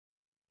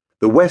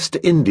The West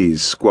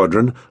Indies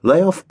squadron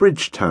lay off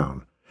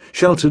Bridgetown,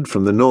 sheltered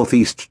from the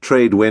northeast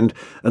trade wind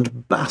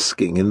and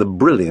basking in the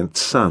brilliant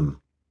sun.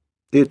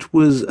 It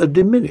was a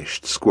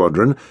diminished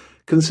squadron,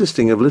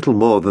 consisting of little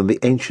more than the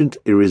ancient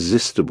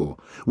Irresistible,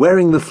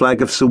 wearing the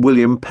flag of Sir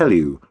William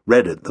Pellew,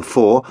 red at the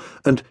fore,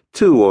 and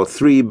 2 or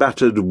 3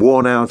 battered,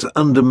 worn-out,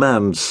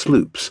 undermanned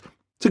sloops,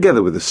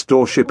 together with a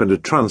storeship and a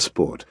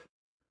transport,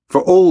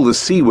 for all the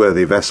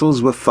seaworthy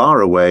vessels were far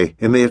away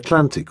in the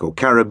Atlantic or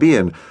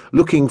Caribbean,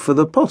 looking for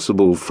the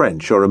possible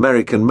French or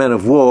American men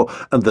of war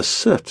and the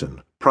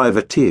certain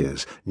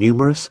privateers,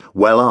 numerous,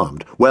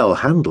 well-armed,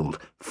 well-handled,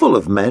 full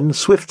of men,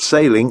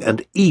 swift-sailing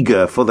and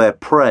eager for their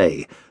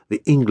prey,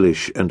 the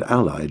English and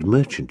Allied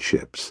merchant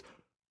ships.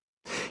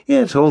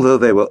 Yet, although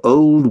they were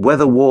old,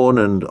 weather-worn,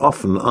 and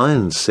often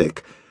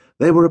iron-sick,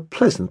 they were a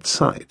pleasant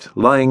sight,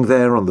 lying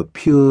there on the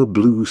pure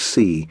blue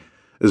sea,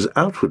 as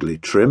outwardly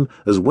trim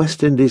as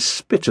West Indies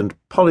spit and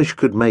polish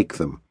could make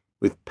them,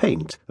 with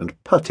paint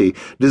and putty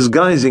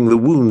disguising the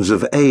wounds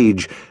of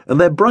age, and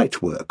their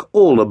bright work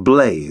all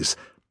ablaze.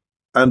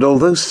 And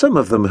although some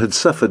of them had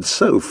suffered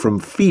so from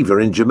fever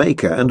in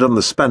Jamaica and on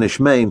the Spanish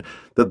Main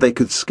that they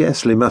could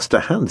scarcely muster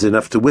hands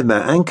enough to win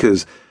their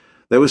anchors,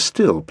 there were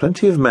still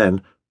plenty of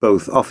men,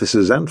 both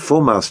officers and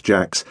foremast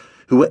jacks,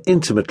 who were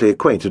intimately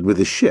acquainted with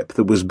the ship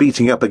that was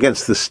beating up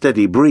against the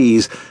steady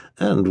breeze,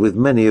 and with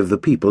many of the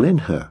people in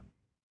her.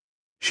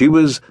 She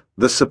was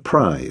the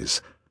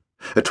Surprise,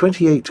 a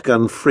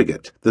 28-gun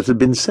frigate that had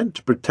been sent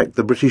to protect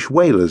the British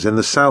whalers in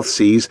the South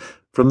Seas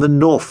from the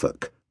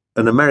Norfolk,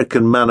 an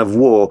American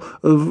man-of-war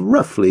of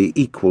roughly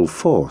equal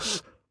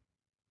force.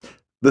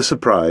 The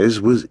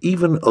Surprise was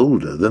even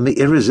older than the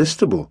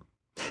Irresistible.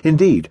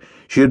 Indeed,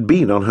 she had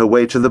been on her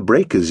way to the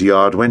breakers'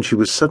 yard when she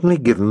was suddenly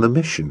given the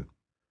mission.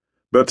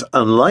 But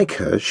unlike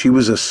her, she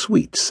was a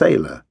sweet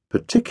sailor,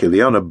 particularly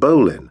on a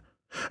bowline,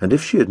 and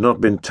if she had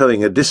not been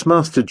towing a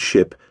dismasted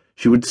ship,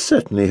 she would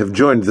certainly have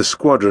joined the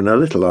squadron a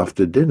little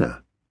after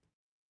dinner.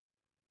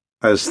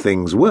 As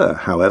things were,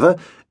 however,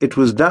 it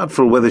was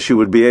doubtful whether she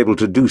would be able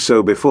to do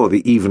so before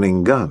the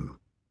evening gun.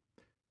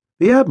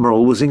 The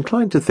Admiral was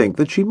inclined to think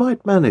that she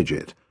might manage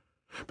it,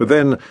 but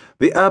then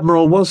the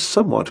Admiral was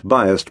somewhat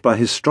biased by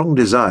his strong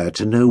desire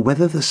to know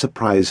whether the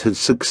Surprise had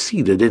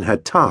succeeded in her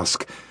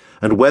task,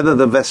 and whether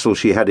the vessel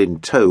she had in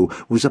tow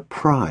was a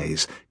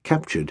prize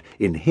captured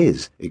in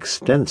his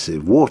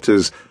extensive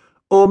waters,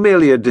 or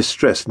merely a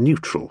distressed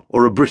neutral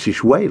or a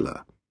British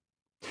whaler.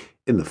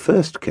 In the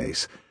first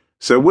case,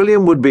 Sir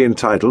William would be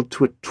entitled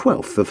to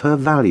 1/12 of her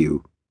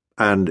value,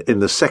 and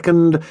in the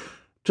second,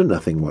 to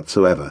nothing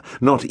whatsoever,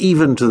 not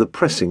even to the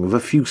pressing of a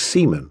few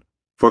seamen,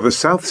 for the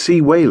South Sea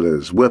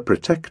whalers were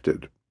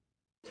protected.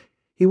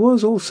 He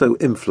was also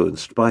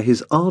influenced by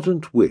his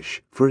ardent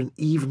wish for an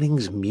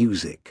evening's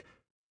music.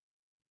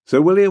 Sir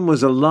William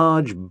was a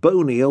large,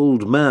 bony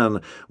old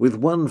man, with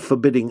one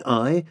forbidding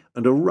eye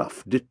and a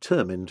rough,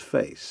 determined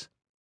face.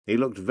 He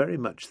looked very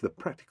much the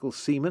practical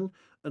seaman,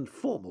 and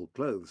formal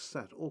clothes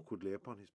sat awkwardly upon his